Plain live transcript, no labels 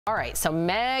All right, so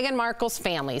Meghan Markle's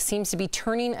family seems to be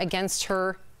turning against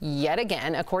her yet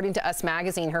again. According to Us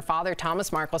Magazine, her father,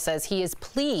 Thomas Markle, says he is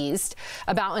pleased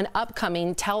about an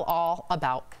upcoming tell-all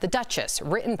about the Duchess,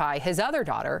 written by his other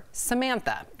daughter,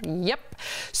 Samantha. Yep.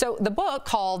 So the book,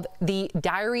 called The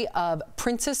Diary of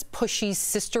Princess Pushy's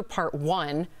Sister Part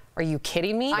 1, are you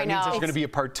kidding me? That means there's going to be a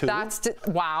part 2?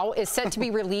 Wow. Is set to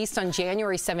be released on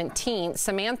January 17th.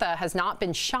 Samantha has not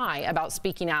been shy about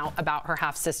speaking out about her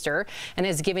half-sister and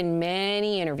has given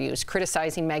many interviews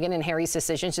criticizing Meghan and Harry's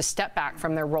decision to step back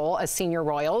from their role as senior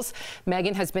royals.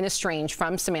 Meghan has been estranged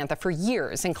from Samantha for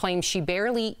years and claims she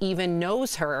barely even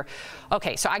knows her.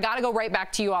 Okay, so I got to go right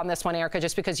back to you on this one, Erica,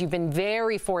 just because you've been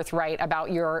very forthright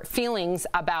about your feelings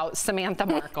about Samantha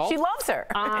Markle. She loves her.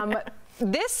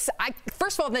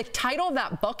 First of all, the title of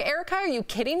that book, Erica, are you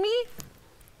kidding me?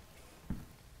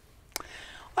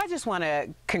 I just want to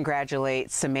congratulate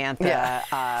Samantha.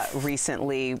 Yeah.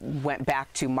 Recently went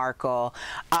back to Markle.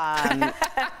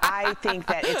 I think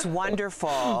that it's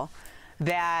wonderful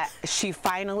that she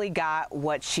finally got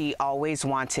what she always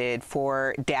wanted,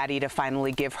 for Daddy to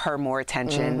finally give her more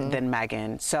attention than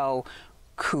Meghan. So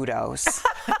kudos.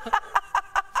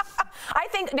 I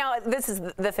think, now this is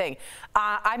the thing,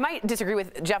 I might disagree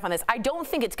with Jeff on this. I don't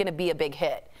think it's going to be a big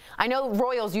hit. I know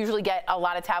royals usually get a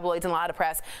lot of tabloids and a lot of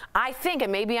press. I think,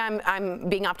 and maybe I'm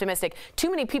being optimistic, too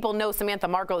many people know Samantha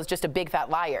Markle is just a big fat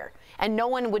liar, and no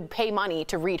one would pay money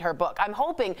to read her book. I'm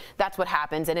hoping that's what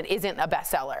happens and it isn't a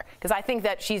bestseller, because I think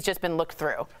that she's just been looked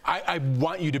through. I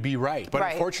want you to be right, but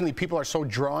unfortunately people are so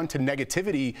drawn to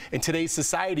negativity in today's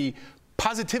society.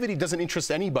 Positivity doesn't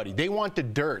interest anybody. They want the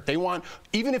dirt. They want,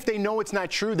 even if they know it's not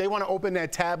true, they want to open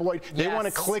that tabloid. They want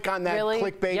to click on that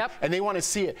clickbait, and they want to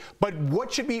see it. But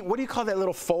what should be, what do you call that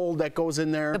little fold that goes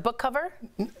in there? The book cover?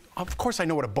 Of course I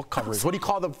know what a book cover is. What do you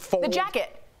call the fold? The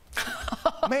jacket.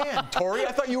 Man, Tori,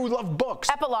 I thought you would love books.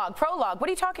 Epilogue, prologue, what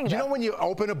are you talking about? You know when you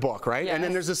open a book, right? Yes. And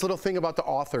then there's this little thing about the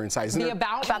author inside. Isn't there?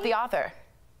 About the author.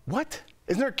 What?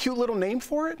 Isn't there a cute little name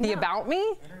for it? The About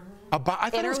Me? I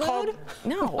thought it was called...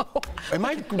 No. Am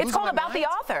I It's called About the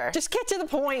Author. Just get to the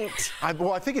point.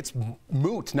 Well, I think it's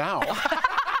moot now.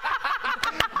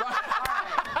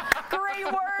 Great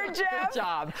word, Jeff. Good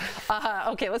job.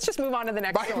 Okay, let's just move on to the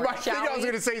next story. My thing I was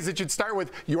going to say is it should start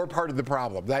with "you're part of the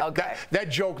problem." That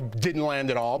joke didn't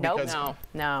land at all. Nope. Because,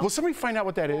 No. Will somebody find out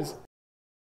what that is?